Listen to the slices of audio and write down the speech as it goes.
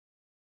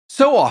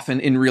So often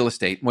in real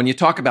estate, when you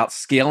talk about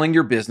scaling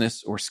your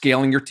business or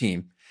scaling your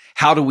team,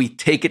 how do we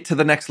take it to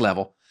the next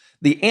level?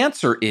 The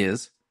answer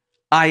is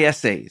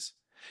ISAs.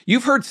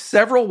 You've heard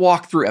several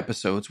walkthrough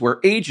episodes where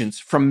agents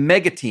from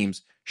mega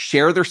teams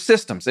share their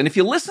systems. And if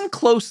you listen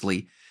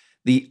closely,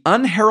 the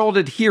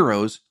unheralded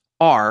heroes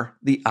are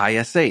the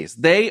ISAs.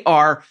 They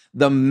are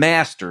the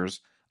masters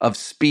of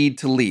speed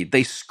to lead.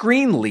 They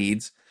screen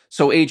leads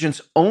so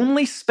agents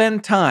only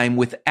spend time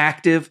with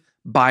active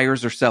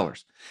buyers or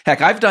sellers.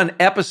 Heck, I've done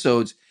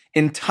episodes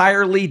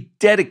entirely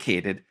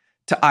dedicated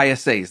to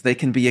ISAs. They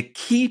can be a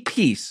key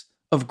piece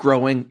of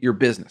growing your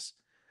business.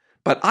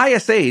 But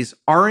ISAs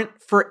aren't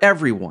for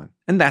everyone,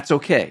 and that's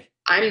okay.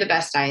 I'm the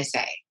best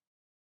ISA.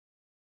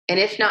 And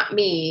if not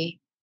me,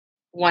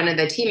 one of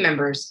the team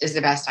members is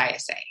the best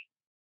ISA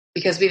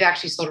because we've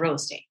actually sold real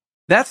estate.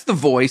 That's the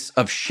voice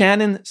of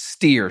Shanan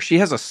Steere. She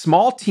has a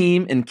small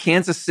team in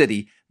Kansas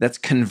City that's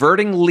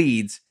converting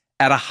leads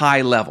at a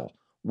high level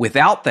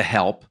without the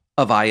help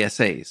of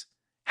ISAs.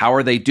 How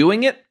are they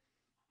doing it?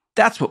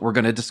 That's what we're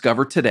going to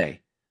discover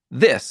today.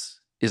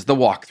 This is The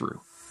Walkthrough.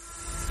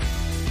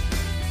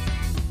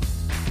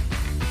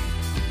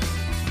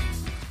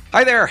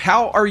 Hi there,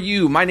 how are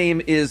you? My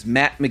name is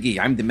Matt McGee.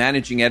 I'm the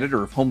managing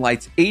editor of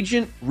HomeLight's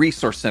Agent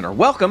Resource Center.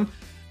 Welcome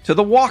to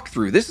The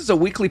Walkthrough. This is a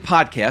weekly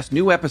podcast.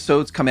 New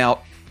episodes come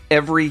out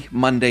every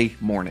Monday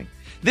morning.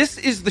 This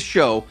is the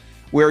show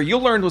where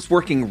you'll learn what's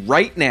working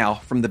right now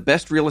from the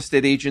best real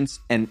estate agents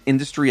and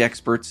industry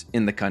experts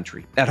in the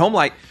country. At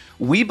HomeLight,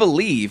 we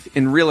believe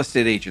in real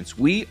estate agents.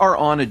 We are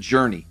on a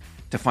journey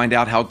to find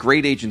out how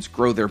great agents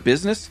grow their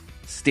business,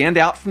 stand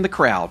out from the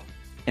crowd,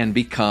 and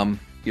become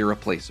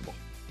irreplaceable.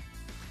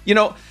 You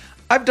know,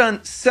 I've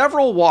done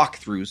several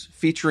walkthroughs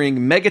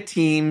featuring mega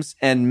teams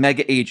and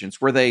mega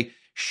agents where they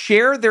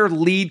share their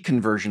lead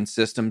conversion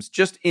systems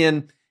just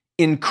in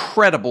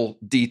incredible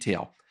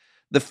detail.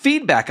 The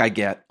feedback I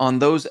get on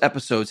those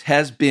episodes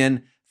has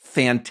been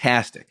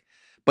fantastic,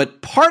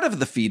 but part of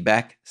the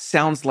feedback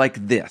sounds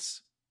like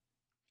this.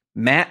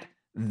 Matt,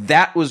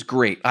 that was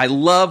great. I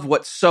love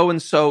what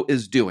so-and-so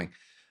is doing,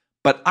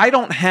 but I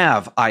don't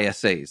have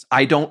ISAs.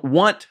 I don't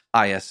want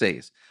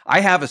ISAs. I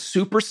have a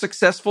super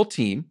successful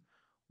team.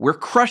 We're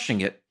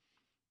crushing it,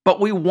 but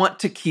we want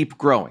to keep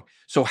growing.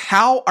 So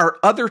how are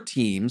other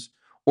teams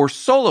or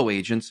solo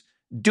agents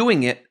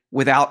doing it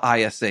without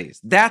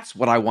ISAs? That's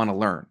what I want to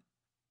learn.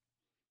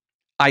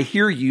 I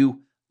hear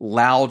you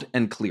loud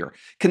and clear.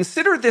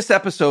 Consider this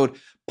episode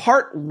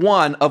part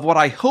one of what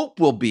I hope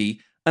will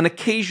be an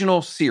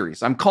occasional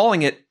series. I'm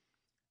calling it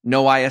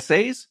No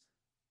ISAs,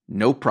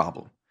 No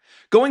Problem.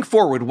 Going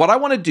forward, what I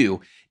want to do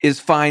is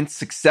find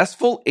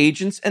successful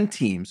agents and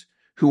teams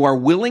who are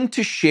willing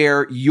to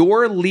share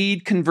your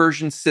lead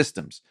conversion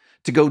systems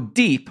to go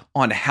deep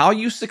on how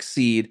you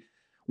succeed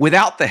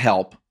without the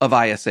help of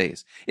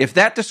ISAs. If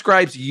that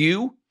describes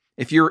you,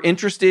 if you're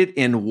interested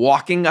in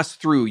walking us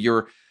through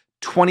your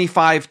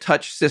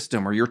 25-touch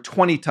system or your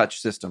 20-touch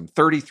system,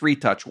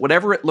 33-touch,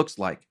 whatever it looks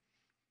like,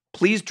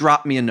 please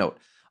drop me a note.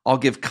 I'll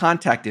give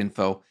contact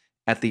info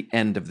at the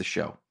end of the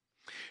show.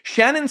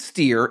 Shanan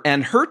Steere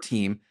and her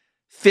team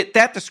fit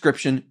that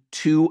description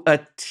to a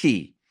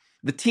T.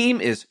 The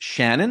team is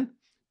Shanan,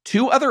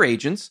 2 other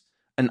agents,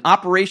 an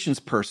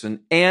operations person,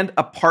 and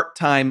a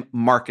part-time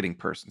marketing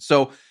person.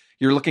 So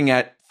you're looking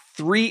at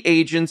 3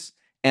 agents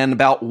and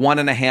about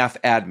 1.5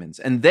 admins.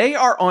 And they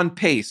are on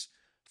pace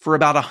for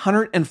about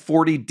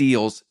 140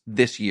 deals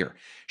this year.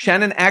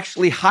 Shanan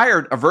actually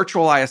hired a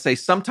virtual ISA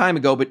some time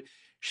ago, but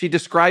she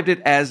described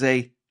it as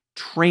a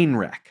train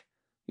wreck.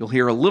 You'll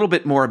hear a little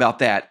bit more about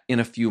that in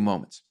a few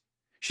moments.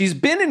 She's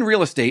been in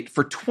real estate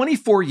for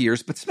 24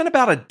 years, but spent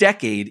about a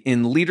decade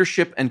in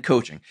leadership and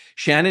coaching.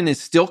 Shanan is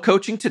still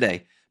coaching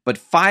today, but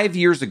 5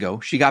 years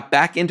ago, she got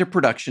back into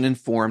production and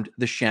formed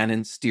the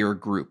Shanan Steere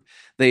Group.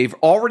 They've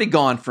already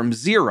gone from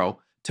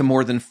zero to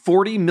more than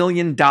 $40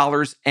 million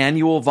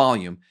annual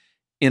volume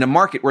in a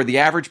market where the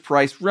average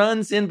price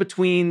runs in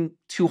between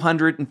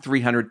 $200,000 and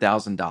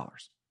 $300,000.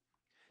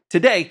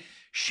 Today,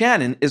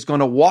 Shanan is going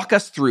to walk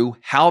us through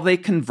how they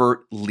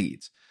convert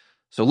leads.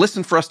 So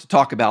listen for us to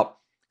talk about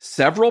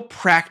several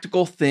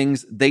practical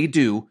things they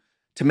do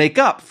to make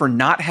up for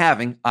not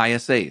having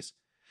ISAs.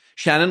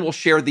 Shanan will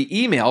share the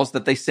emails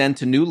that they send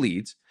to new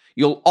leads.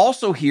 You'll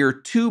also hear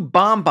 2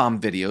 bomb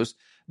videos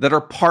that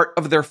are part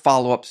of their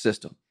follow-up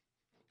system.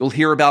 You'll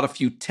hear about a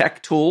few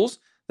tech tools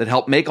that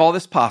help make all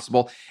this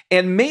possible.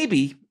 And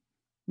maybe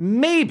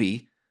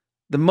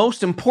the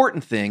most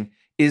important thing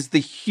is the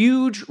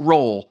huge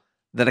role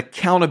that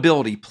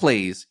accountability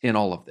plays in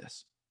all of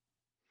this.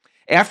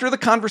 After the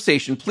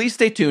conversation, please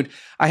stay tuned.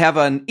 I have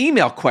an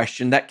email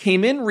question that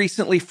came in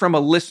recently from a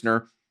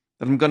listener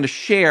that I'm going to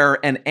share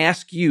and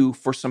ask you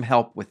for some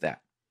help with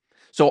that.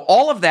 So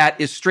all of that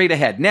is straight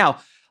ahead. Now,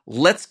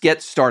 let's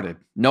get started.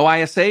 No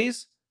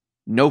ISAs,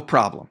 no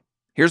problem.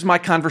 Here's my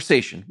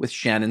conversation with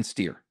Shanan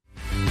Steere.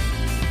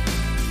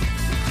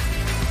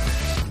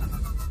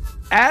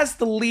 As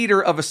the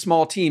leader of a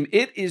small team,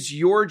 it is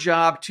your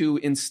job to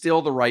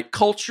instill the right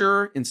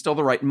culture, instill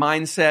the right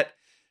mindset,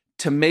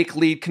 to make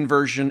lead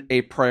conversion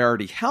a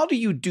priority. How do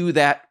you do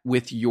that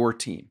with your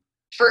team?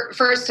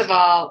 First of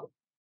all,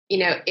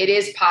 it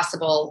is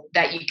possible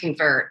that you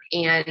convert.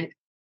 And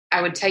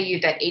I would tell you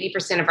that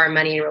 80% of our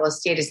money in real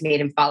estate is made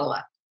in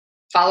follow-up.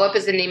 Follow-up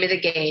is the name of the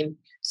game.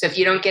 So if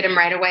you don't get them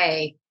right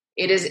away,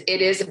 it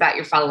is about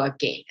your follow-up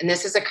game. And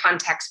this is a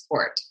contact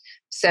sport.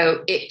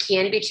 So it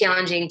can be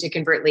challenging to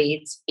convert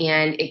leads,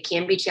 and it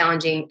can be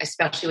challenging,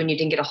 especially when you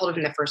didn't get a hold of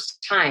them the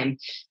first time.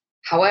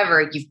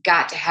 However, you've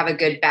got to have a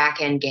good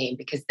back-end game,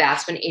 because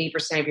that's when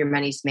 80% of your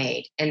money's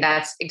made. And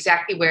that's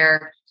exactly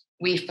where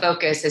we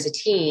focus as a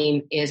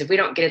team. Is if we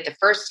don't get it the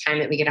first time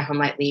that we get a home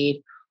light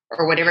lead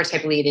or whatever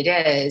type of lead it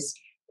is,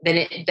 then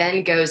it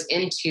then goes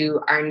into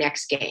our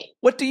next game.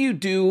 What do you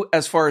do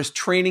as far as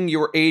training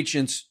your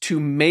agents to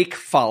make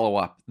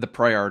follow-up the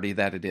priority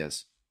that it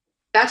is?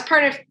 That's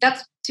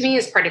to me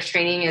is part of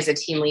training as a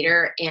team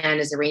leader and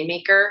as a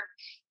rainmaker.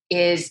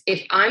 Is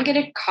if I'm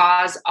going to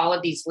cause all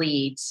of these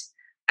leads,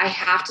 I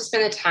have to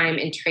spend the time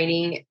in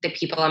training the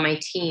people on my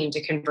team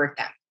to convert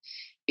them,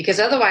 because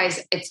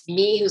otherwise it's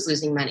me who's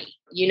losing money.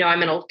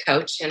 I'm an old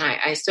coach, and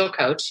I still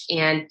coach,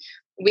 and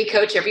we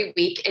coach every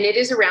week, and it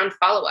is around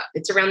follow-up.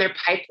 It's around their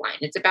pipeline.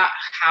 It's about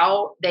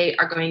how they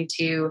are going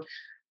to,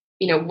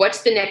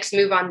 what's the next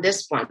move on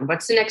this one?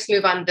 What's the next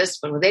move on this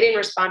one? Well, they didn't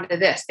respond to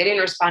this. They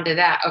didn't respond to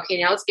that.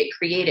 Okay, now let's get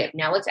creative.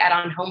 Now let's add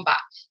on HomeBot.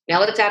 Now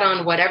let's add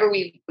on whatever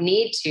we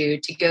need to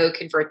go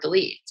convert the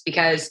leads.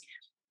 Because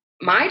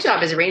my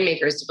job as a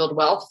rainmaker is to build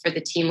wealth for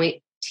the team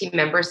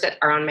members that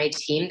are on my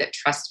team that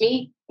trust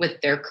me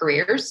with their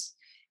careers.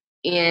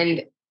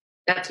 And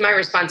that's my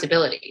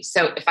responsibility.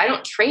 So if I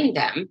don't train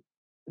them,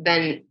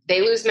 then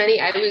they lose money,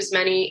 I lose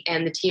money,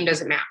 and the team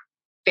doesn't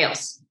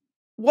fails.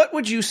 What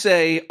would you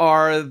say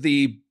are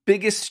the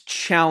biggest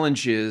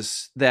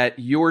challenges that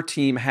your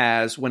team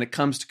has when it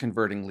comes to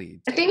converting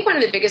leads? I think one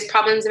of the biggest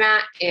problems,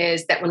 Matt,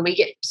 is that when we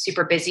get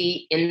super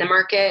busy in the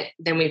market,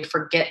 then we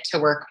forget to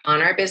work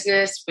on our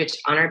business, which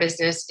on our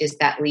business is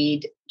that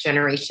lead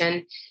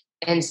generation.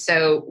 And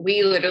so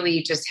we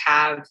literally just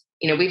have,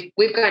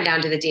 we've gone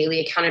down to the daily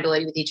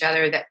accountability with each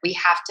other that we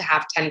have to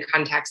have 10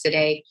 contacts a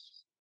day.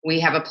 We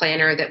have a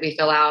planner that we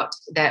fill out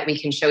that we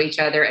can show each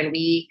other, and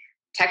we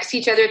text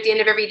each other at the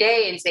end of every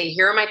day and say,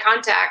 here are my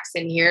contacts,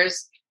 and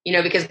here's,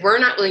 because we're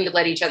not willing to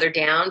let each other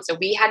down. So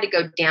we had to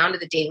go down to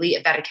the daily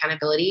of that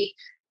accountability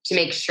to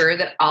make sure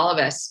that all of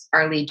us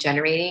are lead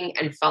generating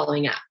and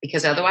following up,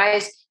 because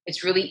otherwise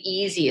it's really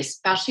easy,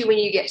 especially when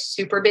you get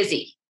super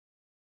busy,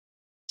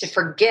 to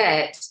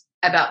forget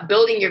about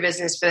building your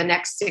business for the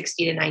next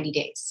 60 to 90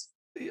 days.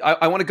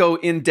 I want to go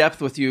in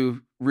depth with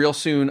you real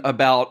soon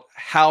about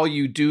how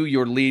you do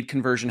your lead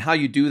conversion, how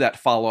you do that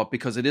follow-up,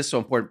 because it is so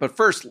important. But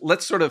first,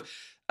 let's sort of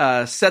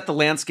set the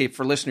landscape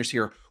for listeners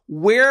here.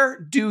 Where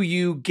do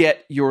you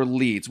get your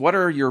leads? What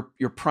are your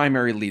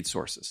primary lead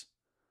sources?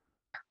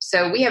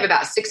 So we have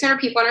about 600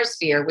 people on our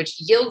Steere,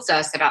 which yields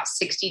us about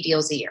 60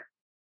 deals a year.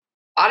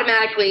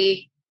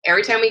 Automatically,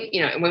 every time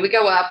when we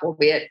go up, we'll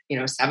be at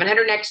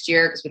 700 next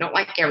year, because we don't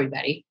like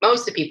everybody.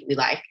 Most of the people we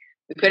like,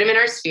 we put them in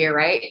our Steere,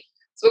 right?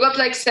 So we'll go up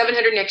to like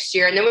 700 next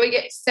year, and then we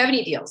get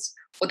 70 deals.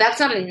 Well, that's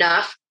not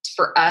enough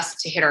for us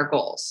to hit our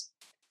goals.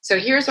 So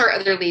here's our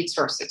other lead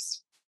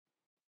sources.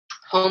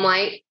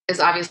 HomeLight is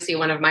obviously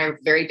one of my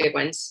very big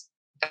ones.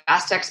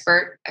 Fast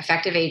Expert,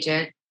 Effective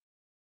Agent,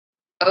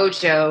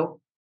 Ojo,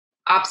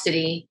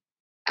 Opsity.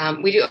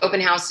 We do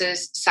open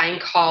houses, sign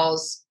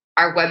calls.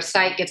 Our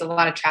website gets a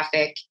lot of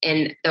traffic.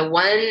 And the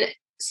one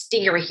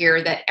stinger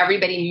here that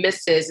everybody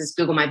misses is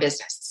Google My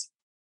Business.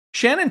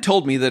 Shanan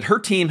told me that her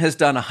team has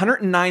done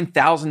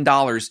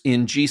 $109,000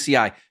 in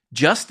GCI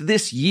just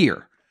this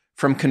year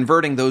from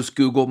converting those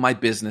Google My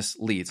Business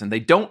leads. And they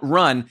don't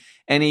run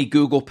any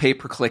Google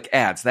pay-per-click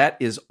ads. That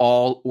is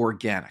all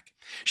organic.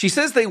 She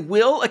says they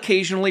will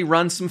occasionally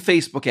run some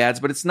Facebook ads,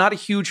 but it's not a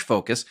huge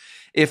focus.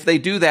 If they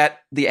do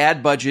that, the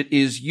ad budget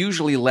is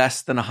usually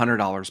less than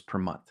 $100 per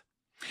month.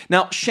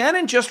 Now,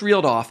 Shanan just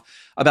reeled off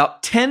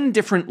about 10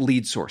 different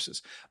lead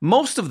sources.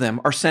 Most of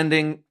them are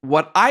sending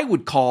what I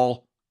would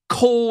call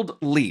cold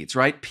leads,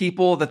 right?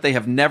 People that they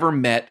have never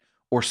met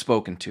or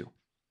spoken to.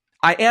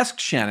 I asked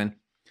Shanan,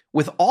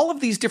 with all of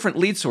these different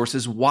lead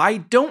sources, why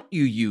don't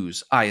you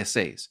use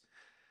ISAs?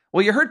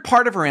 Well, you heard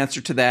part of her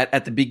answer to that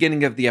at the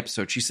beginning of the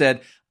episode. She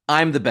said,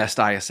 I'm the best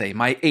ISA.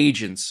 My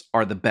agents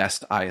are the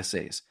best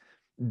ISAs.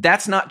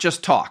 That's not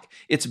just talk.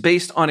 It's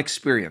based on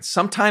experience.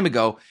 Some time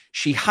ago,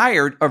 she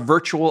hired a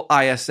virtual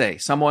ISA,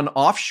 someone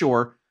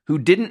offshore who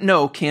didn't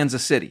know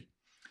Kansas City.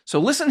 So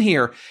listen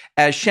here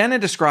as Shanan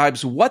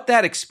describes what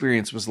that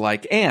experience was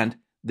like, and,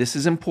 this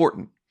is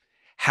important,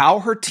 how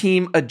her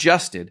team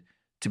adjusted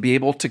to be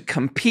able to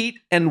compete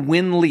and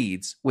win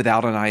leads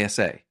without an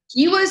ISA.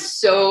 He was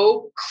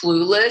so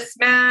clueless,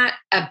 Matt,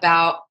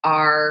 about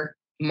our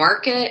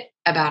market,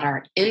 about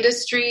our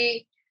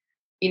industry.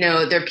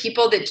 There are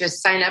people that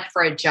just sign up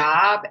for a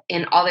job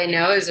and all they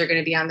know is they're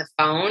going to be on the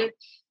phone,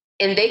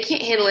 and they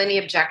can't handle any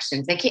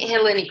objections. They can't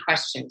handle any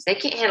questions. They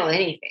can't handle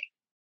anything.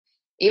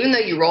 Even though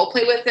you role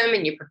play with them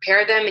and you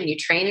prepare them and you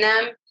train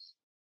them,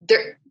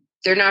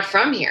 they're not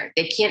from here.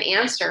 They can't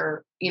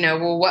answer,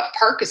 well, what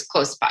park is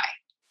close by?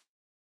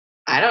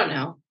 I don't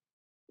know.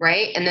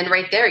 Right. And then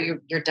right there,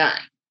 you're done.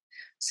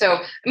 So,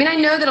 I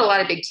know that a lot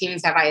of big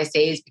teams have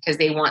ISAs because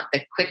they want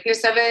the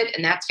quickness of it,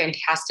 and that's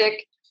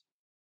fantastic.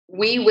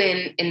 We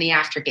win in the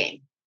after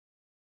game.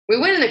 We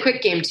win in the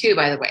quick game too,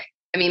 by the way.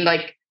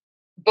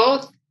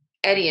 Both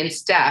Eddie and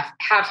Steph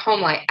have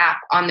HomeLight app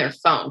on their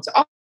phones.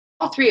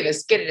 All three of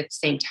us get it at the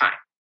same time.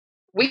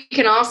 We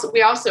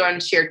also on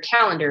shared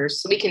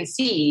calendars, so we can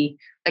see,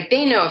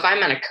 they know if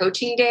I'm on a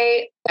coaching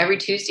day, every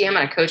Tuesday I'm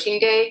on a coaching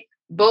day,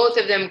 both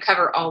of them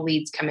cover all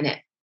leads coming in.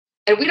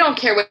 And we don't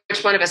care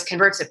which one of us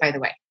converts it, by the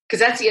way, because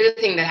that's the other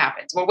thing that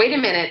happens. Well, wait a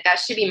minute, that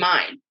should be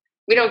mine.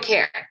 We don't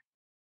care.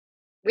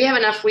 We have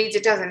enough leads,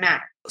 it doesn't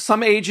matter.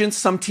 Some agents,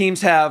 some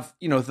teams have,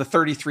 the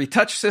 33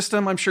 touch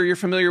system I'm sure you're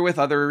familiar with.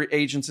 Other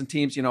agents and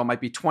teams, it might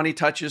be 20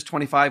 touches,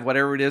 25,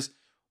 whatever it is.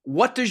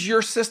 What does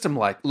your system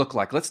look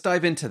like? Let's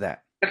dive into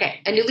that.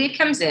 Okay, a new lead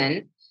comes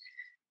in.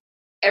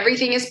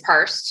 Everything is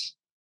parsed.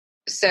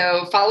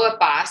 So Follow-Up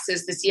Boss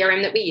is the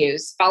CRM that we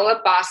use.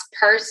 Follow-Up Boss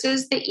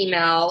parses the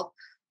email,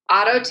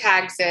 auto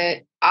tags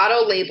it,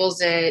 auto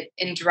labels it,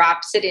 and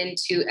drops it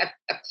into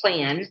a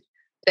plan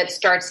that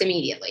starts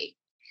immediately.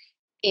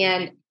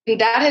 And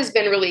that has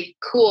been really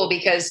cool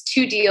because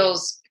 2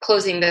 deals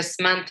closing this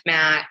month,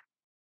 Matt,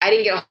 I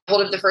didn't get a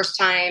hold of the first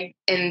time,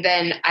 and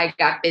then I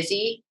got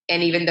busy.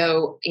 And even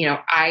though,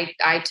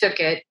 I took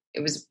it,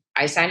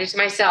 I signed it to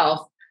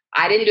myself.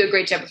 I didn't do a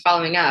great job of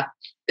following up.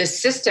 The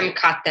system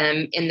caught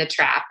them in the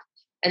trap.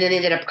 And then they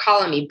ended up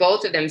calling me.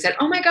 Both of them said,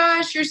 "Oh my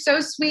gosh, you're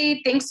so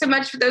sweet. Thanks so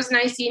much for those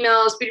nice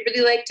emails. We'd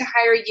really like to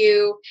hire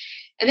you."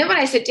 And then when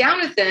I sit down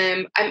with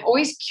them, I'm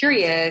always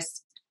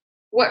curious,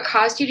 what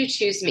caused you to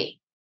choose me?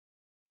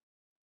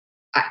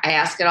 I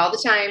ask it all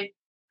the time,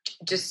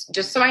 just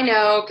so I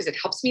know, because it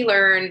helps me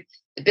learn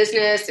the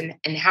business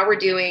and how we're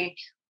doing.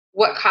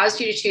 What caused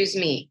you to choose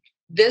me?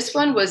 This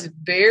one was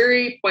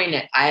very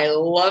poignant. I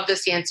love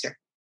this answer.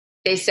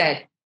 They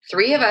said,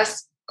 3 of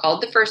us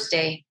called the first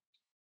day.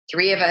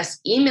 3 of us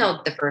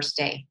emailed the first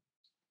day.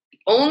 The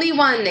only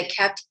one that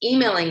kept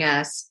emailing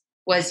us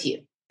was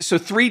you. So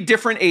 3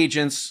 different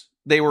agents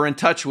they were in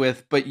touch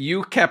with, but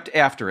you kept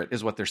after it,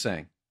 is what they're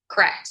saying.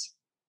 Correct.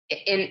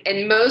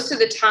 And most of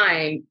the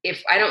time,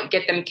 if I don't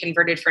get them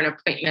converted for an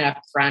appointment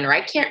up front, or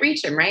I can't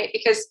reach them, right?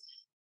 Because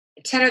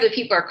 10 other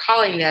people are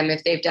calling them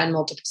if they've done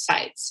multiple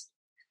sites,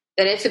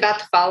 then it's about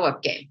the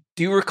follow-up game.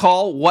 Do you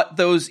recall what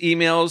those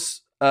emails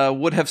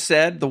would have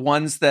said, the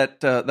ones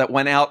that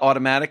went out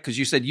automatic? Because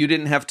you said you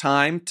didn't have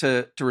time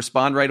to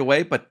respond right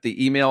away, but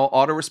the email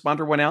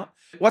autoresponder went out.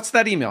 What's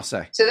that email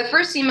say? So the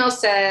first email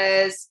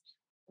says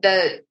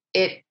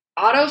it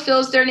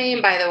auto-fills their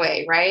name, by the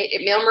way, right?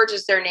 It mail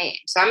merges their name.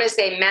 So I'm going to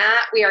say,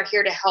 "Matt, we are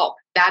here to help."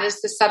 That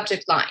is the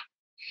subject line.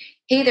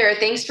 "Hey there,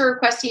 thanks for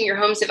requesting your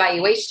home's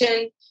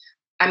evaluation.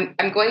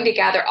 I'm going to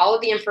gather all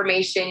of the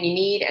information you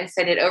need and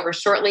send it over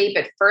shortly.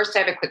 But first, I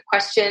have a quick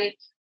question.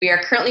 We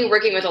are currently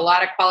working with a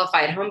lot of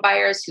qualified home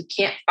buyers who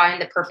can't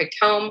find the perfect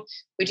home.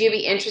 Would you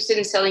be interested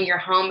in selling your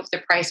home if the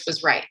price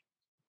was right?"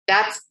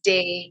 That's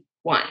day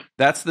 1.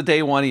 That's the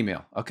day 1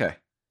 email. Okay.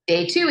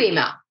 Day 2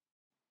 email.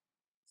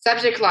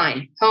 Subject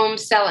line, home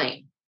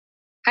selling.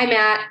 "Hi,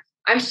 Matt.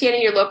 I'm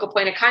Shanan, your local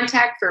point of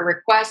contact for a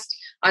request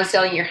on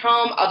selling your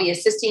home. I'll be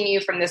assisting you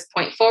from this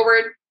point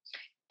forward.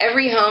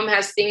 Every home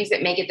has things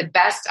that make it the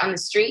best on the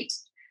street.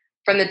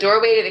 From the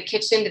doorway to the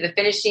kitchen to the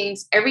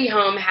finishings, every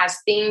home has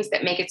things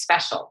that make it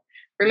special.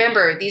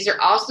 Remember, these are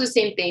also the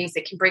same things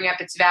that can bring up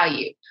its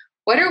value.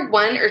 What are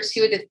 1 or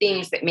 2 of the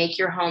things that make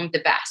your home the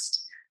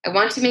best? I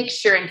want to make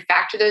sure and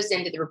factor those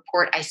into the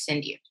report I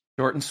send you."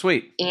 Short and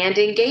sweet. And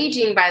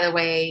engaging, by the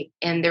way,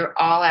 and they're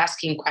all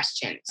asking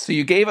questions. So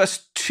you gave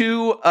us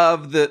 2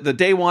 of the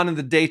day 1 and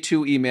the day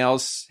 2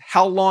 emails.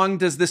 How long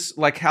does this,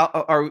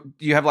 do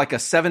you have a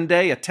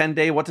 7-day, a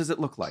 10-day? What does it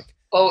look like?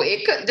 Oh,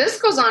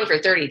 this goes on for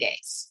 30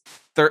 days.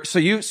 So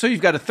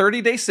you've got a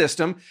 30-day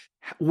system.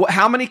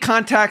 How many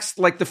contacts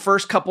the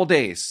first couple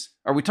days?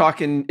 Are we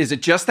talking, is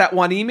it just that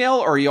 1 email,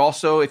 or are you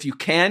also, if you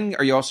can,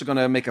 are you also going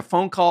to make a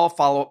phone call,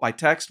 follow up by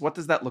text? What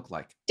does that look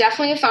like?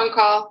 Definitely a phone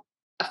call,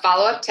 a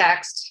follow-up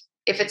text.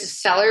 If it's a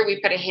seller,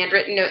 we put a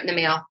handwritten note in the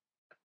mail.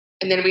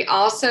 And then we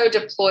also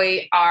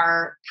deploy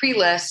our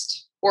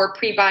pre-list or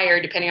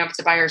pre-buyer, depending on if it's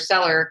a buyer or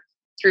seller,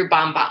 through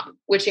BombBomb,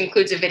 which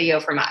includes a video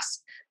from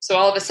us. So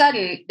all of a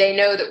sudden, they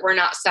know that we're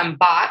not some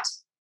bot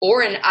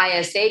or an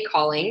ISA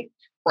calling.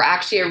 We're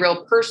actually a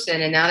real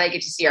person. And now they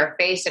get to see our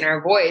face and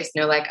our voice.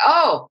 And they're like,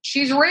 "Oh,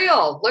 she's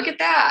real. Look at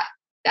that.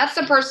 That's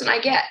the person I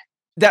get."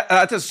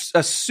 That's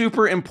a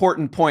super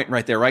important point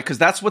right there, right? Because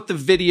that's what the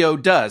video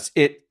does.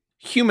 It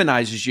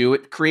humanizes you.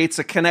 It creates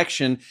a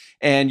connection,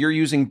 and you're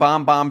using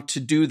BombBomb to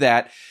do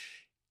that.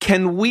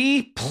 Can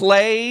we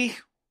play,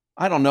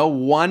 I don't know,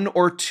 1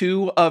 or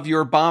 2 of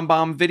your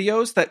BombBomb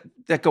videos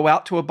that go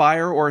out to a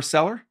buyer or a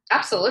seller?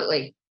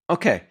 Absolutely.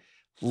 Okay.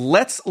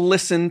 Let's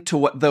listen to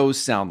what those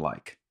sound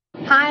like.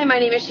 Hi, my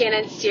name is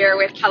Shanan Steere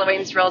with Keller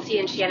Williams Realty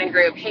and Shanan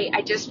Group. Hey,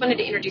 I just wanted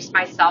to introduce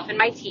myself and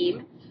my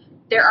team.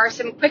 There are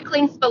some quick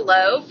links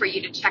below for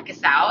you to check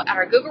us out at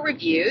our Google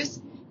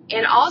reviews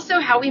and also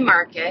how we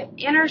market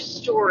and our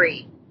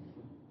story.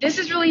 This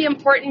is really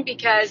important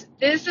because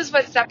this is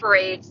what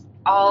separates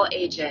all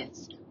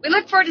agents. We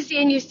look forward to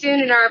seeing you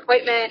soon in our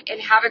appointment,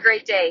 and have a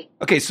great day.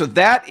 Okay, so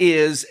that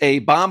is a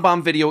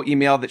bomb video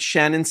email that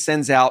Shanan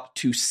sends out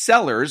to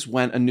sellers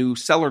when a new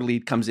seller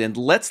lead comes in.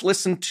 Let's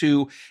listen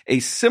to a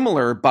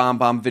similar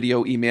bomb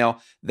video email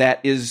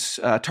that is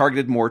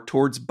targeted more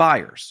towards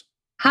buyers.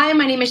 Hi,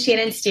 my name is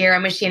Shanan Steere.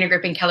 I'm with Shanan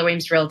Group and Keller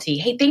Williams Realty.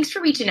 Hey, thanks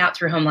for reaching out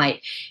through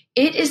HomeLight.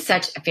 It is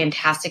such a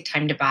fantastic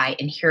time to buy,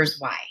 and here's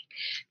why.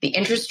 The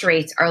interest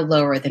rates are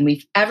lower than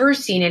we've ever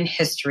seen in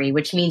history,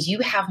 which means you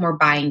have more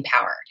buying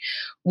power.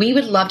 We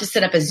would love to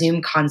set up a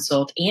Zoom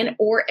consult and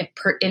or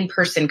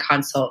in-person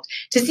consult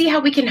to see how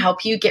we can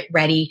help you get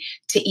ready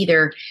to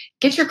either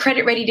get your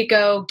credit ready to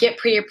go, get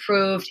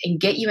pre-approved, and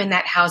get you in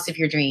that house of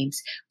your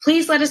dreams.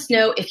 Please let us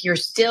know if you're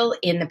still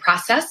in the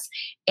process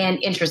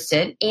and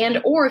interested,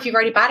 and or if you've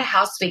already bought a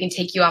house so we can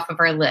take you off of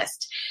our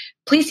list.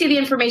 Please see the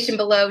information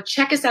below.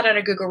 Check us out on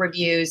our Google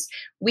reviews.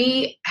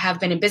 We have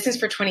been in business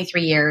for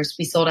 23 years.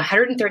 We sold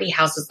 130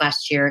 houses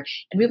last year,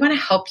 and we want to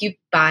help you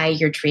buy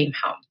your dream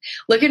home.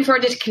 Looking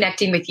forward to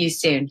connecting with you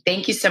soon.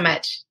 Thank you so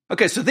much.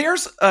 Okay, so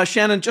there's,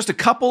 Shanan, just a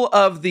couple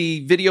of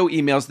the video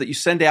emails that you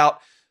send out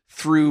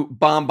through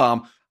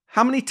BombBomb.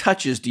 How many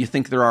touches do you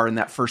think there are in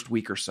that first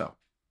week or so?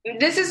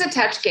 This is a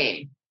touch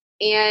game,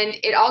 and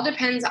it all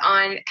depends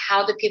on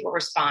how the people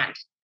respond.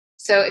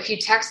 So if you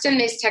text them,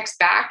 they text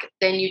back,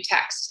 then you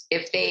text.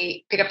 If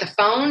they pick up the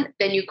phone,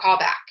 then you call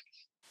back.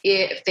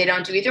 If they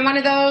don't do either one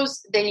of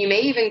those, then you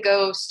may even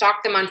go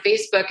stalk them on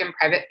Facebook and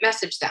private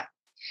message them.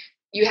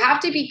 You have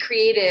to be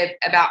creative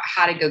about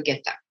how to go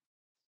get them.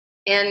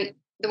 And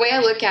the way I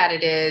look at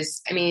it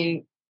is, I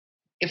mean,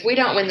 if we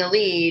don't win the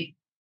lead,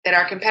 then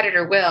our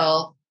competitor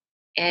will,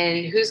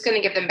 and who's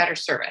going to give them better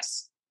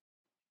service?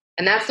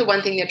 And that's the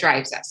one thing that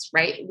drives us,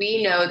 right?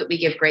 We know that we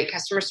give great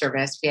customer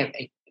service. We have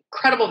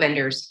incredible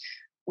vendors.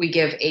 We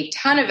give a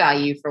ton of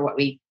value for what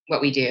we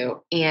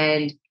do.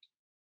 And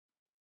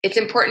it's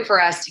important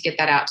for us to get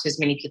that out to as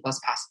many people as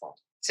possible.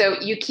 So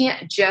you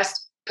can't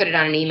just put it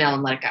on an email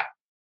and let it go.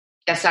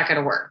 That's not going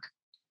to work,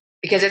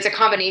 because it's a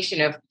combination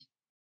of,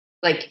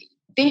 like,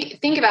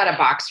 think about a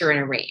boxer in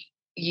a ring.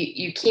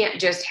 You can't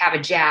just have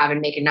a jab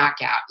and make a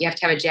knockout. You have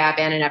to have a jab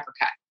and an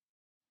uppercut.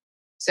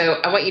 So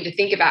I want you to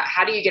think about,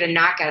 how do you get a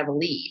knockout of a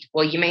lead?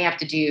 Well, you may have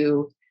to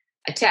do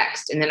a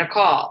text and then a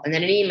call and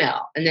then an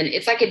email. And then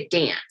it's like a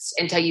dance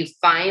until you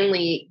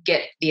finally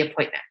get the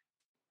appointment.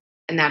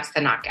 And that's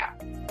the knockout.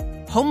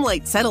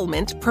 HomeLight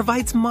Settlement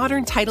provides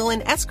modern title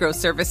and escrow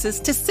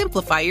services to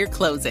simplify your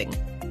closing.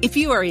 If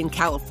you are in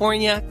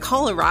California,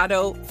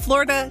 Colorado,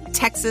 Florida,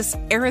 Texas,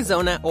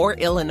 Arizona, or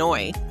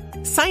Illinois,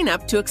 sign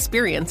up to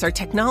experience our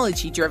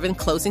technology-driven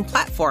closing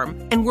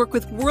platform and work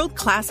with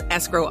world-class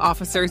escrow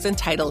officers and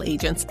title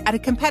agents at a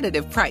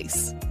competitive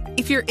price.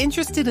 If you're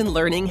interested in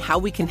learning how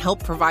we can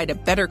help provide a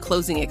better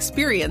closing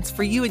experience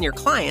for you and your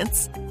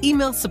clients,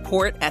 email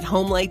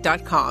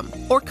support@homelight.com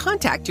or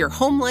contact your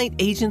HomeLight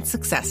agent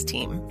success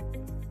team.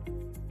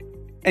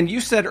 And you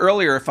said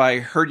earlier, if I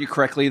heard you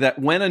correctly, that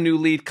when a new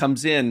lead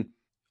comes in,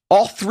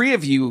 all three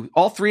of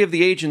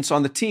the agents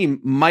on the team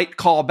might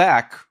call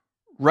back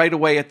right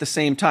away at the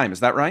same time. Is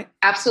that right?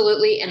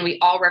 Absolutely. And we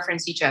all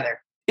reference each other.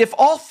 If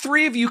all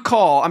three of you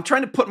call, I'm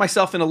trying to put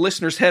myself in a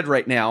listener's head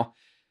right now.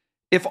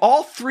 If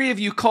all three of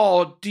you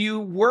call, do you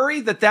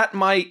worry that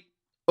might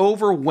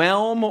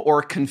overwhelm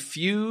or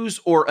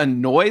confuse or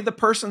annoy the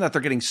person, that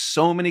they're getting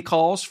so many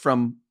calls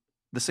from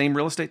the same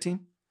real estate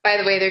team? By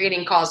the way, they're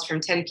getting calls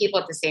from 10 people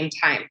at the same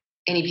time.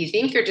 And if you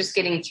think you're just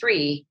getting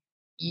 3,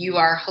 you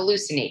are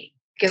hallucinating.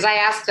 Because I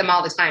ask them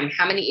all the time,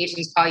 how many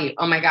agents call you?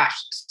 Oh my gosh,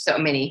 so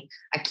many.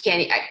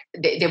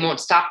 They won't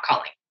stop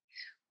calling.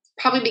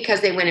 Probably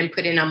because they went and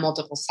put in on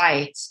multiple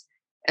sites.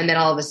 And then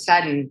all of a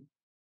sudden,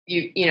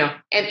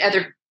 and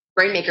other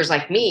rainmakers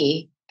like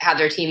me have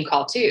their team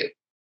call too.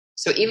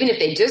 So even if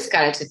they just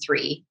got it to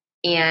 3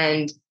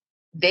 and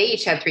they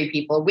each had 3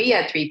 people, we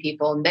had 3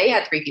 people, and they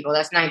had 3 people,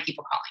 that's 9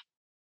 people calling.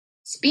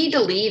 Speed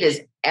to lead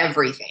is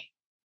everything,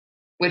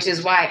 which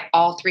is why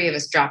all 3 of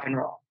us drop and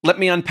roll. Let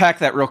me unpack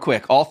that real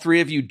quick. All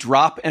 3 of you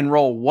drop and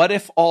roll. What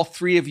if all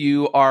 3 of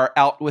you are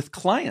out with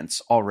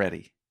clients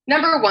already?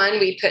 Number 1,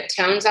 we put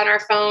tones on our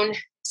phone.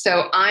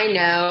 So I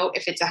know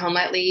if it's a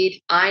HomeLight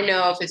lead. I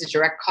know if it's a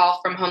direct call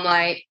from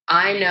HomeLight.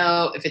 I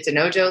know if it's an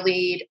Ojo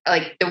lead.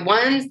 Like the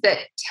ones that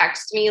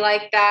text me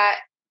like that,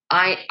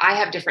 I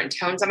have different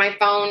tones on my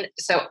phone.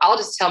 So I'll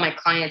just tell my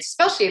clients,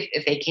 especially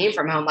if they came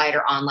from HomeLight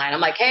or online, I'm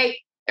like, hey,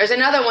 there's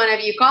another one of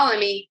you calling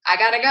me. I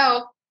got to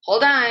go.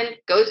 Hold on.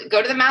 Go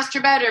to the master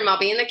bedroom. I'll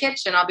be in the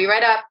kitchen. I'll be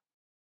right up.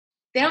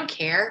 They don't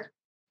care.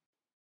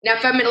 Now,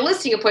 if I'm in a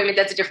listing appointment,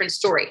 that's a different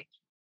story.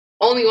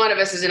 Only one of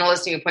us is in a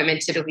listing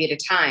appointment typically at a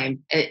time,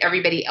 and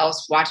everybody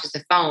else watches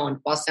the phone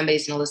while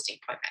somebody's in a listing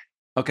appointment.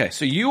 Okay,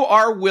 so you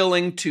are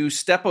willing to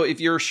if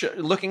you're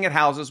looking at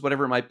houses,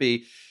 whatever it might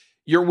be,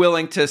 you're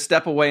willing to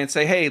step away and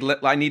say, hey,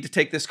 I need to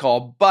take this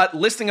call. But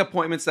listing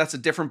appointments, that's a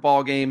different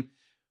ballgame.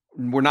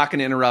 we're not going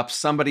to interrupt.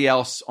 Somebody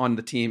else on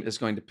the team is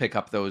going to pick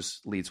up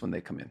those leads when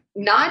they come in.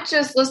 Not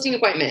just listing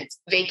appointments,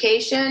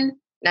 vacation,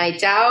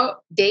 nights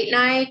out, date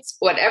nights,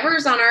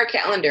 whatever's on our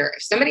calendar.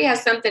 If somebody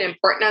has something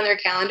important on their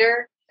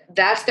calendar,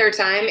 that's their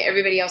time.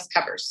 Everybody else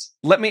covers.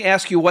 Let me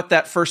ask you what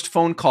that first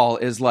phone call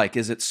is like.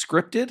 Is it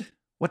scripted?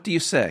 What do you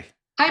say?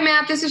 Hi,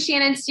 Matt. This is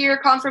Shanan Steere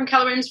calling from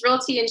Keller Williams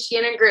Realty and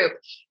Shanan Group.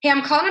 Hey,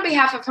 I'm calling on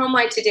behalf of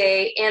HomeLight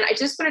today, and I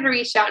just wanted to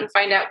reach out and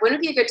find out when would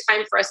be a good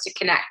time for us to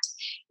connect,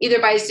 either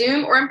by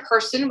Zoom or in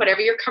person,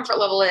 whatever your comfort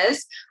level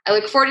is. I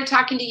look forward to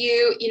talking to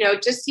you.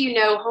 Just so you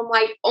know,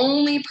 HomeLight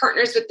only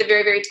partners with the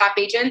very, very top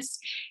agents,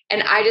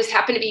 and I just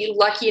happen to be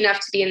lucky enough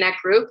to be in that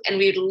group, and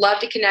we'd love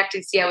to connect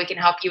and see how we can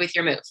help you with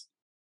your move.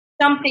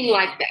 Something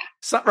like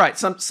that.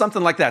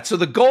 Something like that. So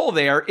the goal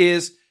there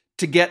is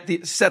to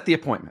set the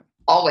appointment.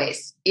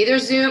 Always. Either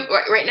Zoom,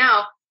 right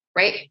now,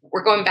 right?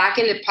 We're going back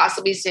into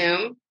possibly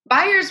Zoom.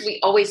 Buyers, we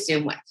always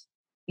Zoom with.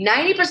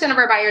 90% of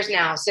our buyers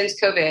now,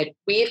 since COVID,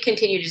 we have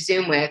continued to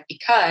Zoom with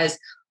because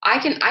I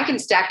can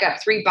stack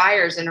up 3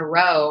 buyers in a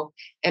row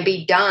and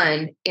be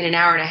done in an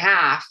hour and a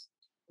half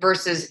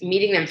versus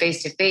meeting them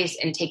face to face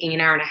and taking an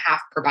hour and a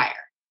half per buyer.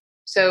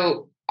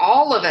 So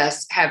all of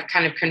us have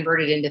kind of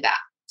converted into that.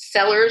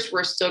 Sellers,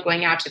 we're still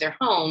going out to their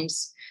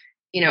homes,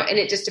 and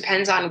it just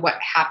depends on what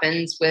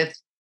happens with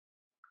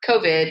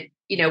COVID,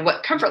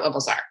 what comfort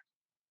levels are.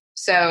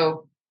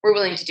 So we're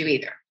willing to do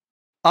either.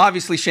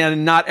 Obviously, Shanan,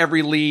 not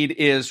every lead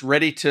is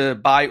ready to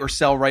buy or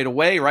sell right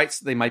away, right?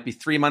 So they might be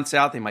 3 months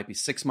out, they might be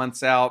 6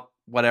 months out,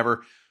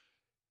 whatever.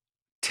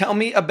 Tell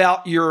me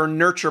about your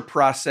nurture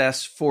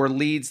process for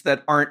leads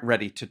that aren't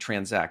ready to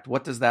transact.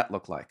 What does that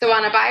look like? So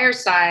on a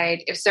buyer's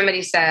side, if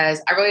somebody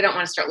says, I really don't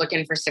want to start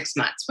looking for 6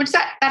 months, which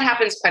that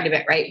happens quite a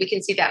bit, right? We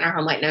can see that in our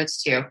HomeLight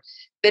notes too.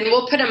 Then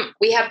we'll put them,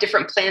 we have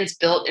different plans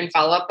built in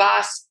Follow Up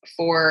Boss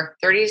for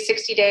 30 to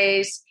 60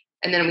 days.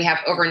 And then we have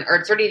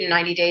 30 to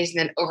 90 days and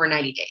then over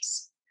 90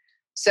 days.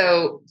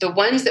 So the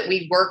ones that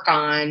we work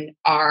on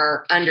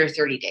are under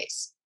 30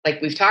 days.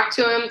 Like we've talked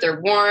to them,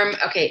 they're warm.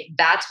 Okay,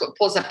 that's what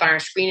pulls up on our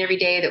screen every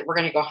day that we're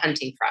going to go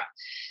hunting from.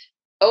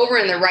 Over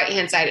in the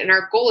right-hand side, and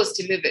our goal is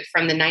to move it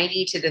from the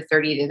 90 to the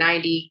 30 to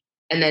 90,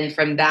 and then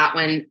from that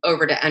one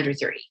over to under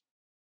 30.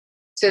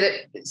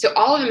 So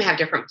all of them have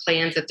different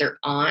plans that they're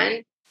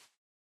on.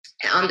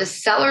 On the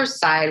seller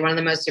side, one of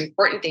the most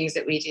important things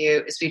that we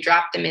do is we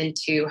drop them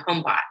into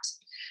HomeBot.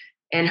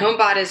 And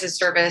HomeBot is a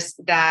service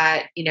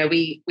that,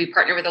 we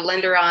partner with a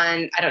lender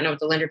on. I don't know what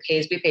the lender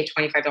pays. We pay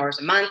 $25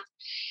 a month.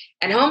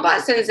 And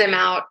HomeBot sends them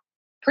out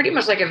pretty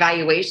much like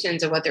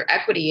evaluations of what their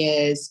equity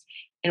is.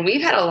 And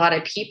we've had a lot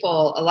of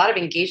people, a lot of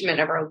engagement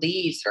of our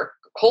leads are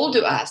cold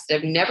to us.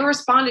 They've never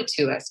responded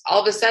to us.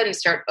 All of a sudden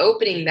start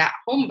opening that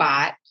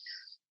HomeBot.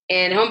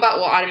 And HomeBot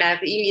will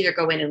automatically, you can either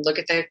go in and look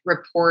at the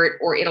report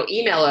or it'll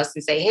email us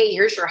and say, hey,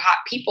 here's your hot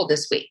people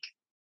this week.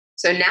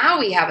 So now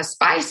we have a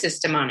spy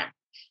system on them.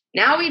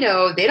 Now we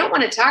know they don't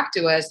want to talk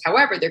to us.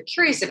 However, they're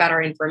curious about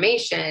our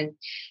information.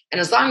 And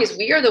as long as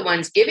we are the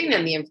ones giving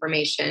them the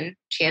information,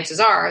 chances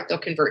are they'll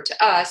convert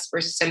to us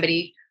versus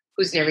somebody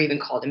who's never even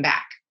called them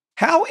back.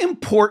 How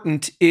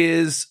important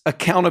is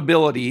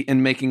accountability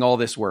in making all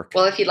this work?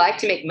 Well, if you'd like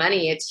to make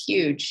money, it's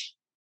huge.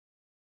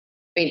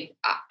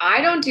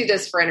 I don't do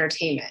this for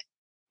entertainment.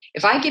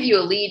 If I give you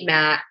a lead,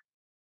 Matt,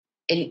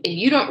 and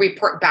you don't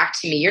report back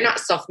to me, you're not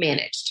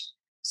self-managed.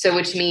 So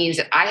which means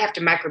that I have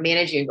to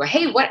micromanage you and go,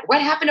 hey,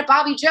 what happened to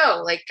Bobby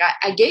Joe? Like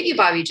I gave you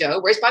Bobby Joe.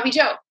 Where's Bobby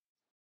Joe?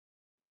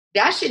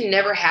 That should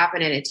never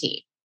happen in a team.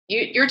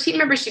 Your team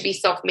members should be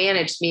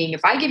self-managed, meaning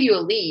if I give you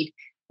a lead,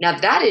 now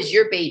that is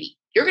your baby.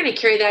 You're going to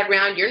carry that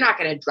around. You're not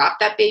going to drop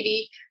that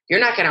baby. You're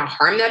not going to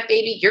harm that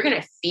baby. You're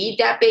going to feed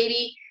that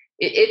baby.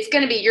 It's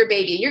going to be your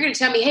baby. And you're going to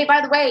tell me, hey,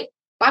 by the way,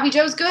 Bobby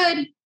Joe's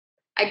good.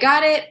 I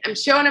got it. I'm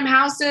showing them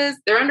houses.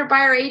 They're under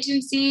buyer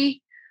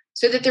agency.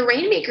 So that the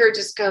rainmaker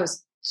just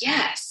goes,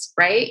 yes,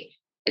 right?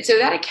 And so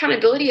that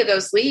accountability of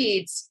those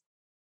leads,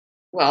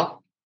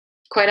 well,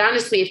 quite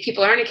honestly, if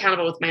people aren't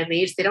accountable with my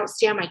leads, they don't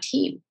stay on my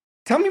team.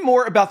 Tell me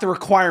more about the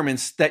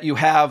requirements that you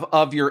have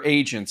of your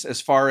agents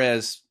as far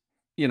as,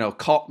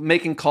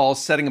 making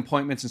calls, setting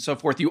appointments, and so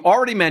forth. You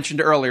already mentioned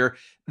earlier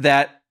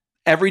that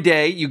every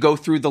day you go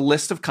through the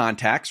list of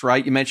contacts,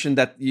 right? You mentioned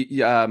that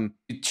you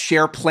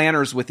share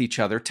planners with each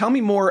other. Tell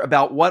me more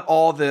about what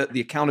all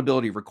the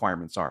accountability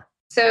requirements are.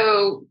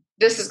 So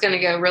this is going to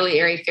go really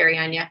airy-fairy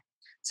on you.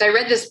 So I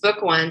read this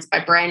book once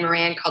by Brian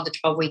Moran called The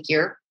 12-Week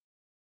Year.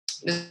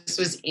 This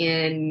was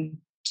in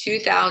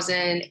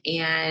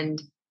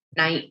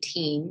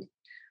 2019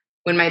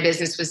 when my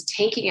business was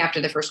tanking after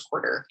the first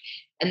quarter.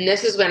 And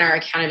this is when our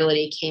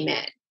accountability came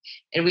in.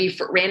 And we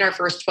ran our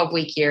first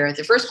 12-week year.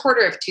 The first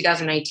quarter of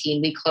 2019,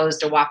 we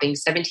closed a whopping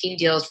 17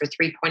 deals for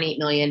 $3.8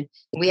 million.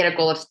 We had a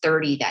goal of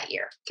 30 that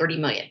year, 30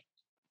 million.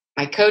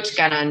 My coach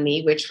got on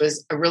me, which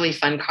was a really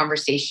fun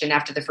conversation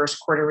after the first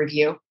quarter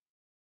review.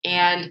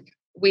 And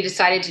we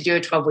decided to do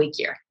a 12-week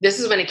year. This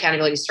is when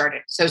accountability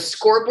started. So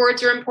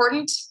scoreboards are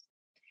important.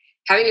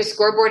 Having a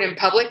scoreboard in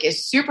public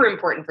is super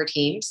important for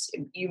teams.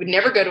 You would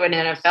never go to an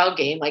NFL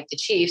game like the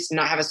Chiefs and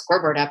not have a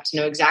scoreboard up to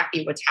know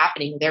exactly what's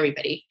happening with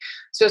everybody.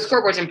 So a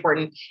scoreboard's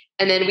important.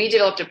 And then we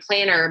developed a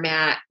planner,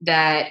 Matt,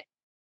 that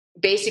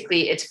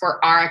basically it's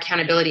for our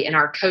accountability and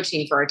our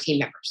coaching for our team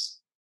members.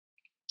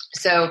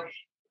 So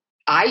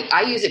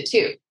I use it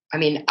too. I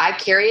mean, I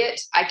carry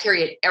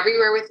it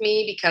everywhere with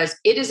me because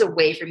it is a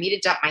way for me to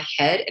dump my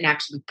head and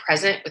actually be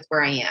present with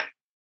where I am.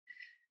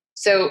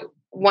 So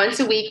once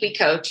a week we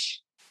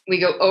coach, we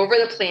go over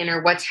the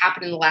planner, what's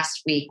happened in the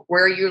last week,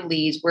 where are your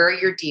leads, where are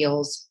your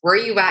deals, where are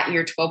you at in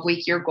your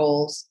 12-week year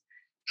goals,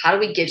 how do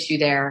we get you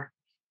there?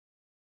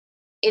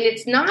 And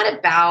it's not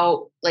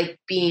about like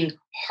being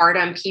hard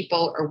on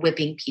people or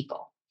whipping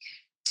people.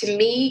 To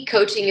me,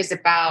 coaching is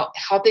about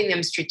helping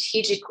them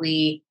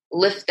strategically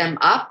lift them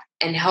up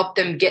and help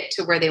them get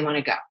to where they want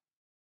to go.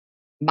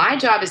 My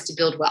job is to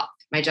build wealth.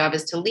 My job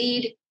is to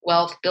lead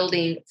wealth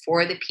building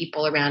for the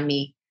people around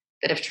me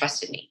that have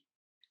trusted me.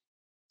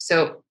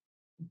 So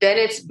then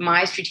it's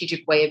my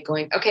strategic way of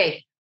going,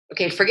 okay,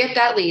 forget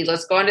that lead.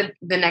 Let's go on to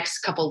the next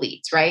couple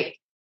leads, right?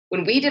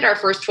 When we did our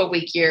first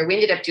 12-week year, we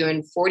ended up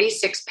doing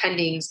 46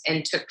 pendings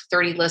and took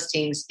 30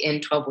 listings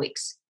in 12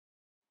 weeks.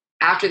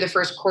 After the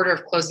first quarter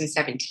of closing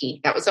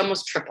 17, that was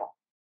almost triple.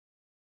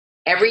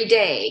 Every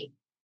day,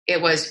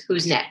 it was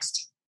who's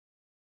next?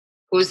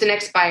 Who's the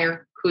next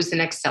buyer? Who's the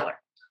next seller?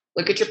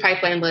 Look at your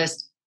pipeline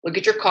list. Look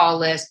at your call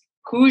list.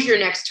 Who's your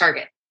next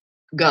target?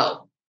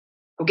 Go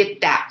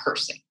get that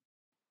person.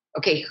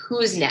 Okay,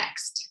 who's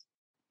next?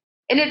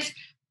 And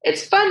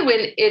it's fun when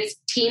it's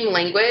team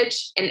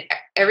language and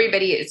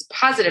everybody is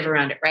positive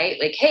around it, right?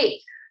 Like, hey,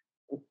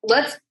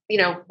 let's, we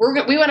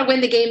want to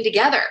win the game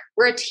together.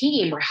 We're a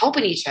team. We're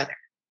helping each other.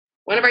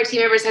 One of our team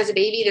members has a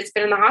baby that's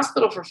been in the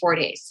hospital for 4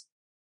 days.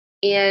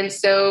 And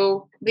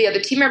so the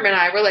other team member and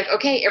I were like,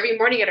 okay, every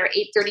morning at our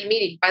 8:30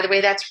 meeting, by the way,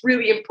 that's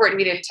really important.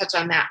 We didn't touch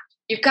on that.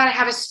 You've got to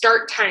have a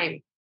start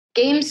time.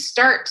 Games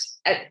start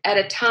at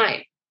a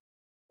time.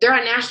 They're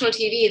on national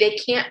TV. They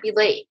can't be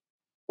late.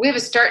 We have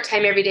a start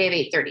time every day of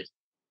 8:30,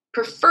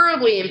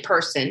 preferably in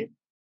person.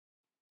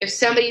 If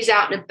somebody's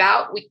out and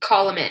about, we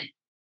call them in.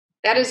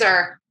 That is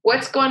our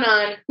what's going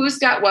on, who's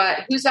got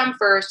what, who's on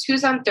first,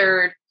 who's on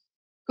third,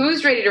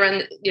 who's ready to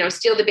run,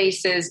 steal the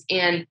bases,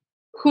 and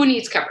who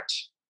needs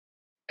coverage.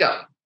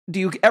 Go. Do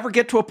you ever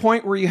get to a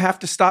point where you have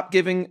to stop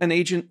giving an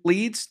agent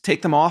leads,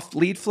 take them off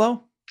lead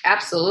flow?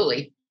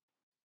 Absolutely.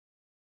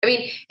 I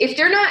mean, if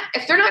they're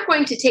not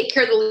going to take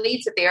care of the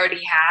leads that they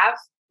already have,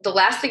 the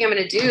last thing I'm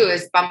going to do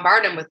is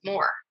bombard them with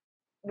more.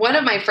 One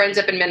of my friends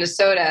up in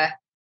Minnesota,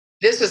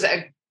 this was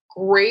a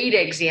great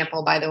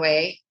example, by the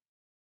way.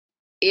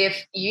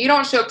 If you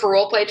don't show up for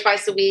role play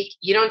twice a week,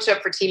 you don't show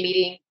up for team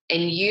meeting,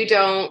 and you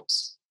don't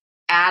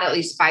add at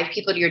least 5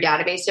 people to your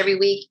database every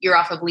week, you're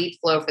off of lead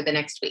flow for the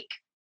next week.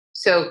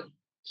 So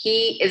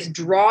he is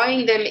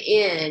drawing them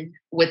in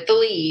with the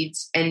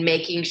leads and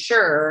making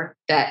sure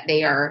that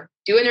they are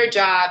doing their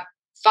job,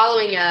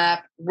 following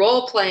up,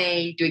 role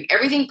playing, doing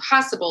everything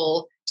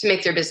possible to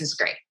make their business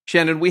great.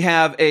 Shanan, we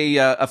have a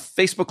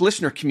Facebook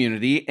listener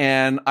community,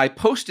 and I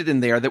posted in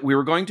there that we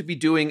were going to be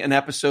doing an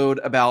episode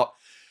about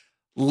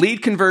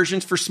lead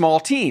conversions for small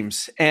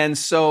teams. And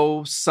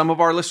so some of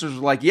our listeners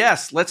were like,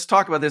 yes, let's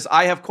talk about this.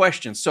 I have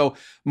questions. So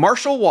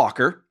Marshall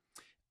Walker,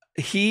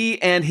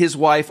 he and his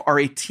wife are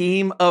a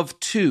team of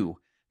 2.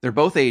 They're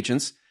both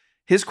agents.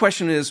 His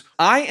question is,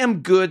 I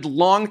am good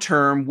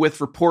long-term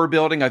with rapport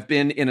building. I've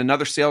been in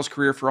another sales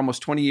career for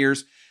almost 20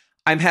 years.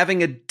 I'm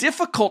having a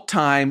difficult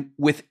time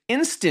with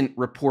instant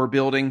rapport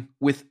building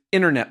with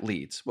internet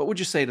leads. What would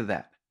you say to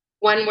that?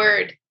 One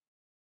word,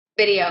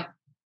 video.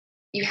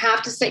 You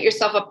have to set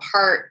yourself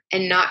apart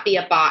and not be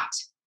a bot,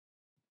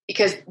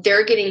 because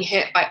they're getting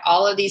hit by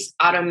all of these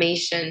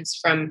automations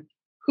from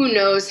who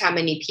knows how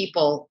many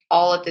people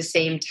all at the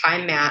same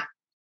time, Matt,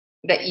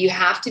 that you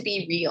have to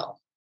be real.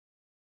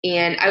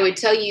 And I would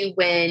tell you,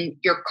 when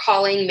you're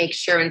calling, make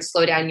sure and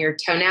slow down your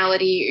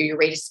tonality or your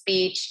rate of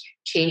speech,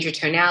 change your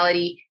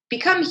tonality,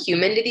 become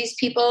human to these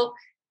people.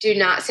 Do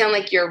not sound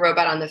like you're a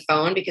robot on the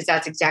phone, because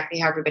that's exactly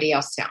how everybody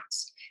else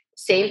sounds.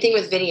 Same thing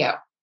with video.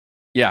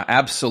 Yeah,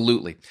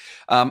 absolutely.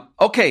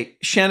 Okay,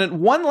 Shanan,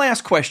 one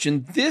last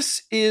question.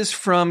 This is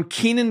from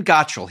Keenan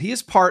Gottschall. He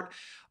is part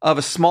of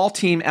a small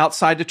team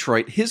outside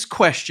Detroit. His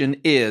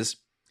question is,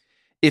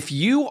 if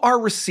you are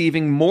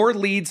receiving more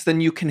leads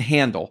than you can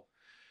handle,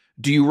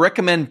 do you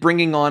recommend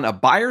bringing on a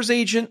buyer's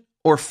agent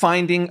or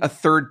finding a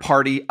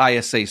third-party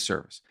ISA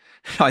service?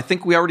 I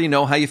think we already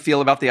know how you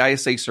feel about the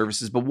ISA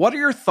services, but what are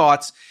your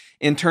thoughts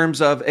in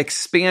terms of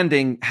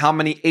expanding how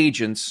many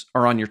agents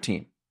are on your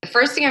team? The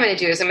first thing I'm going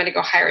to do is I'm going to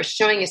go hire a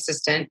showing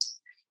assistant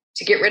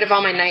to get rid of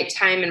all my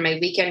nighttime and my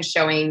weekend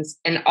showings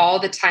and all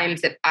the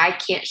times that I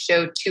can't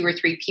show 2 or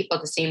 3 people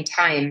at the same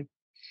time,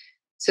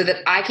 so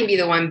that I can be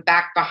the one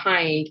back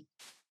behind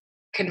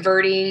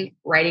converting,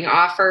 writing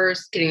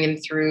offers, getting them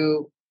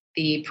through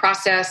the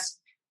process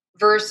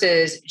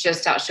versus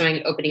just out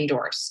showing opening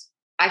doors.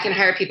 I can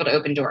hire people to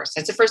open doors.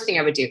 That's the first thing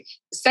I would do.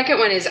 The second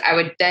one is I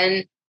would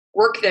then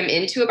work them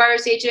into a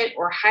buyer's agent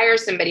or hire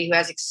somebody who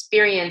has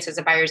experience as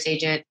a buyer's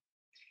agent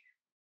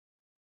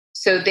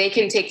so they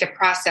can take the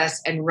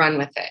process and run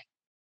with it.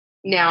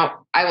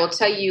 Now, I will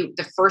tell you,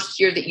 the first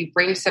year that you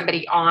bring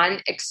somebody on,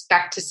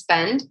 expect to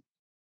spend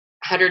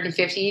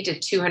 150 to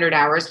 200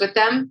 hours with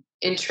them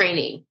in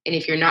training. And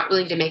if you're not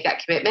willing to make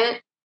that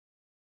commitment,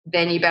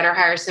 then you better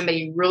hire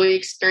somebody really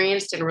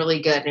experienced and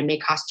really good, and it may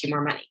cost you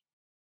more money.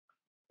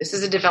 This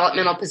is a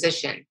developmental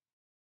position.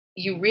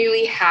 You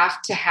really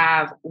have to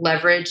have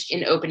leverage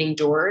in opening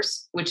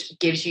doors, which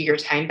gives you your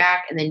time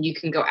back, and then you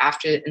can go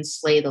after it and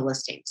slay the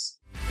listings.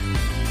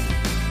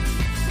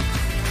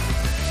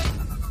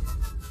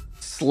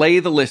 Slay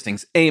the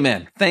listings.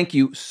 Amen. Thank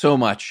you so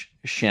much,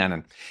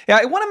 Shanan. Yeah,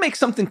 I want to make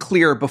something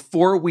clear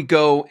before we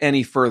go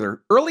any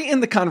further. Early in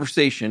the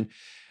conversation,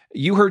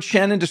 you heard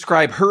Shanan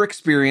describe her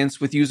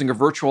experience with using a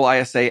virtual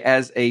ISA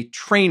as a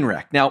train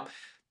wreck. Now,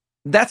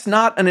 that's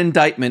not an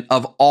indictment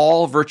of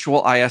all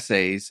virtual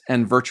ISAs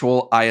and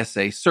virtual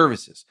ISA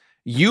services.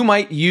 You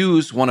might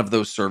use one of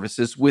those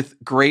services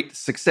with great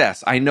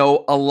success. I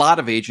know a lot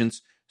of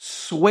agents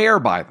swear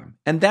by them,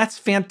 and that's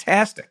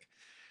fantastic.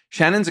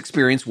 Shanan's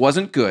experience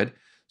wasn't good,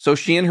 so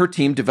she and her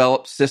team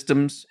developed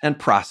systems and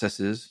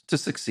processes to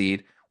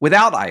succeed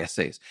without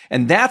ISAs.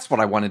 And that's what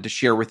I wanted to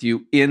share with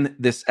you in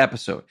this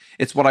episode.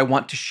 It's what I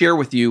want to share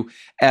with you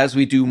as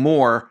we do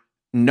more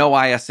no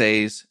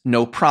ISAs,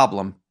 no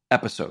problem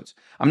episodes.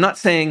 I'm not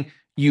saying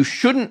you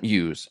shouldn't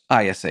use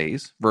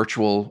ISAs,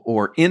 virtual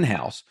or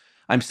in-house.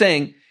 I'm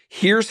saying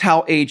here's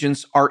how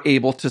agents are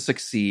able to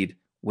succeed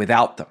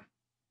without them.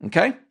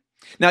 Okay?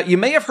 Now, you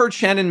may have heard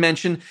Shanan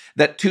mention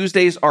that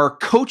Tuesdays are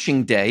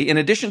coaching day. In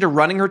addition to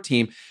running her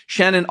team,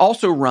 Shanan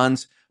also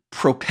runs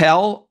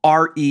Propel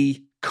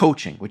RE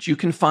Coaching, which you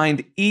can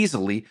find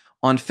easily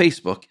on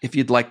Facebook if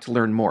you'd like to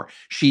learn more.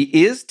 She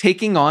is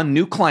taking on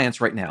new clients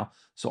right now,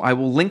 so I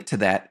will link to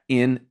that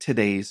in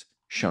today's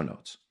show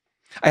notes.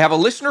 I have a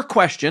listener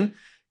question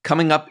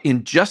coming up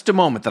in just a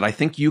moment that I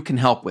think you can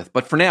help with.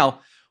 But for now,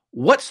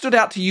 what stood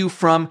out to you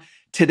from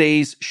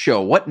today's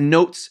show? What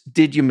notes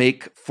did you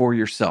make for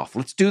yourself?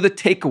 Let's do the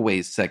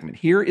takeaways segment.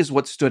 Here is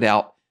what stood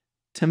out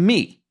to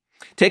me.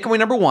 Takeaway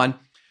number one,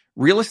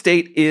 real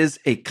estate is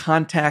a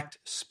contact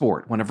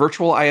sport. When a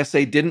virtual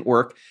ISA didn't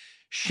work,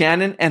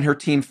 Shanan and her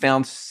team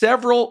found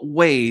several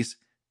ways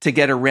to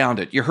get around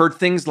it. You heard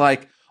things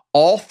like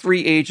all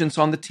 3 agents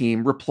on the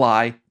team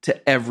reply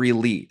to every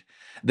lead.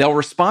 They'll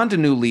respond to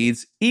new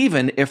leads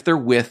even if they're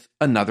with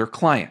another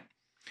client.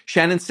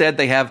 Shanan said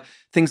they have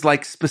things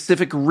like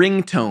specific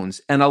ringtones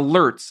and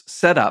alerts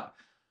set up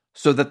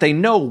so that they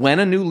know when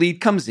a new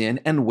lead comes in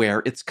and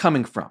where it's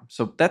coming from.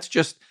 So that's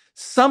just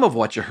some of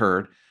what you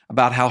heard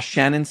about how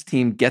Shanan's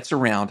team gets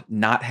around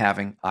not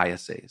having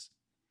ISAs.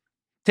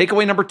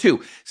 Takeaway number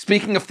 2,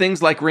 speaking of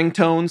things like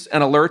ringtones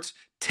and alerts,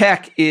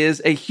 tech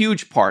is a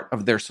huge part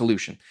of their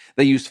solution.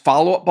 They use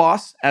Follow Up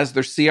Boss as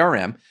their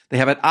CRM. They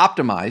have it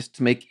optimized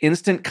to make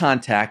instant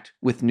contact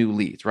with new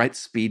leads, right?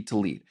 Speed to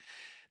lead.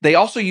 They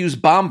also use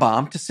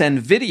BombBomb to send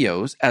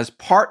videos as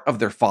part of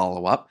their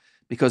follow-up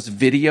because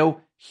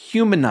video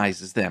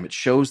humanizes them. It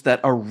shows that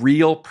a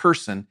real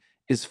person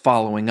is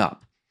following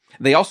up.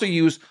 They also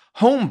use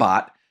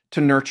HomeBot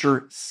to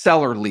nurture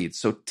seller leads.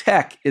 So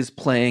tech is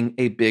playing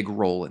a big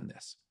role in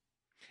this.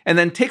 And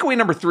then takeaway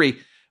number 3,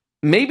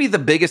 maybe the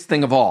biggest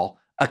thing of all,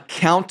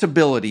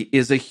 accountability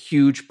is a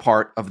huge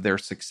part of their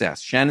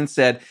success. Shanan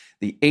said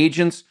the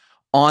agents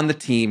on the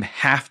team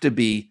have to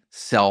be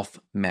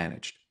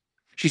self-managed.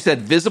 She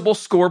said visible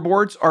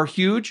scoreboards are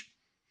huge.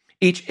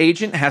 Each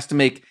agent has to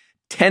make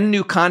 10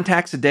 new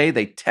contacts a day.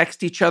 They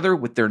text each other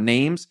with their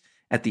names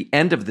at the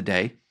end of the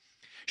day.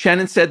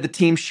 Shanan said the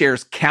team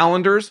shares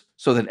calendars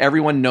so that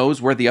everyone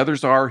knows where the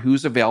others are,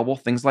 who's available,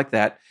 things like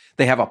that.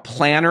 They have a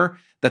planner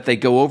that they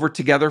go over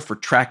together for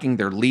tracking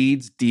their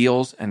leads,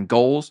 deals, and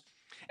goals.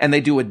 And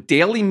they do a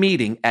daily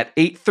meeting at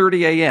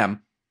 8:30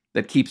 a.m.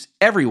 that keeps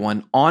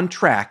everyone on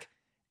track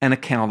and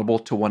accountable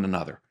to one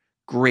another.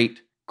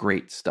 Great,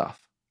 great stuff.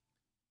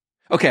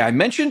 Okay, I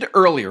mentioned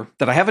earlier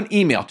that I have an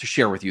email to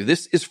share with you.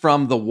 This is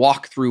from the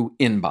walkthrough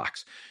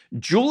inbox.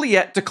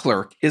 Juliette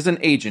DeClerc is an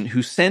agent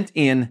who sent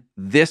in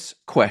this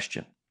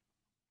question.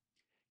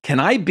 Can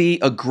I be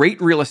a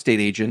great real estate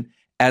agent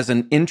as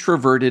an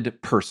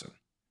introverted person?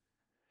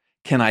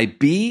 Can I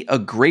be a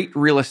great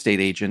real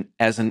estate agent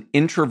as an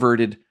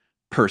introverted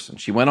person?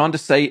 She went on to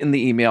say in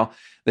the email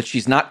that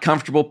she's not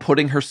comfortable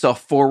putting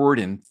herself forward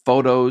in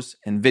photos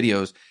and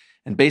videos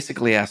and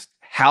basically asked,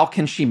 how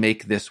can she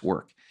make this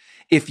work?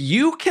 If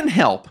you can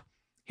help,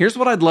 here's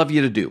what I'd love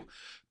you to do.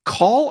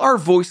 Call our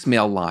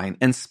voicemail line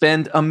and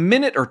spend a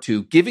minute or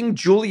two giving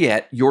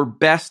Juliette your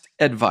best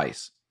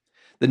advice.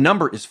 The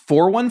number is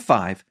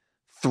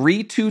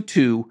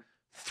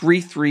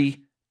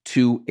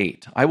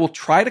 415-322-3328. I will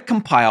try to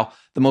compile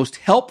the most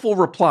helpful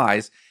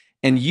replies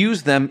and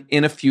use them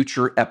in a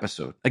future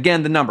episode.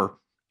 Again, the number,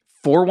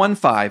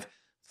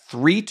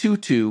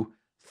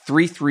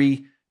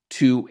 415-322-3328.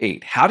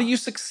 How do you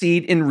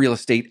succeed in real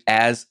estate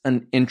as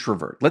an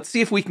introvert? Let's see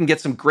if we can get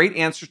some great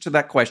answers to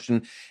that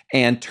question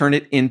and turn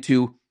it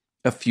into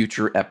a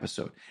future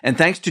episode. And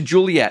thanks to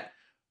Juliet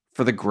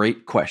for the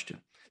great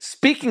question.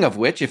 Speaking of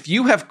which, if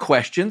you have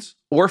questions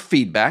or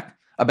feedback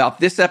about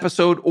this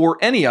episode or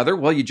any other,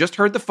 well, you just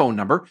heard the phone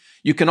number.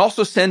 You can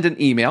also send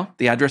an email.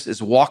 The address is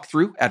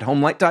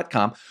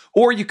walkthrough@homelight.com,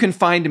 or you can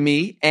find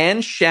me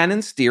and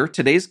Shanan Steere,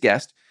 today's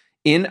guest,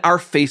 in our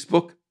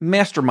Facebook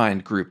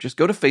mastermind group. Just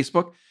go to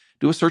Facebook,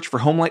 do a search for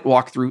Homelight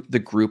Walkthrough. The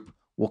group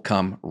will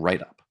come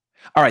right up.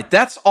 All right,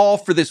 that's all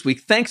for this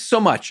week. Thanks so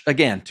much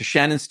again to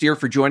Shanan Steere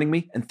for joining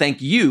me, and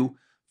thank you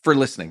for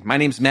listening. My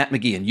name's Matt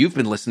McGee, and you've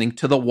been listening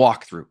to The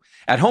Walkthrough.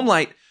 At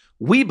Homelight,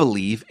 we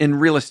believe in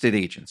real estate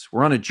agents.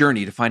 We're on a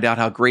journey to find out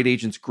how great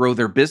agents grow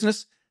their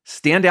business,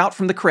 stand out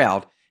from the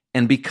crowd,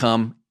 and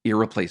become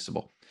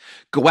irreplaceable.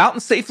 Go out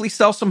and safely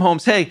sell some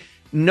homes. Hey,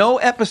 no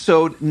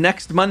episode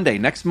next Monday.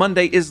 Next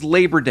Monday is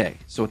Labor Day,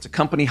 so it's a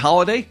company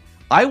holiday.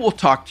 I will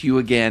talk to you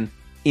again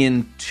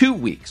in 2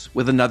 weeks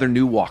with another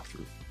new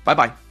walkthrough.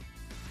 Bye-bye.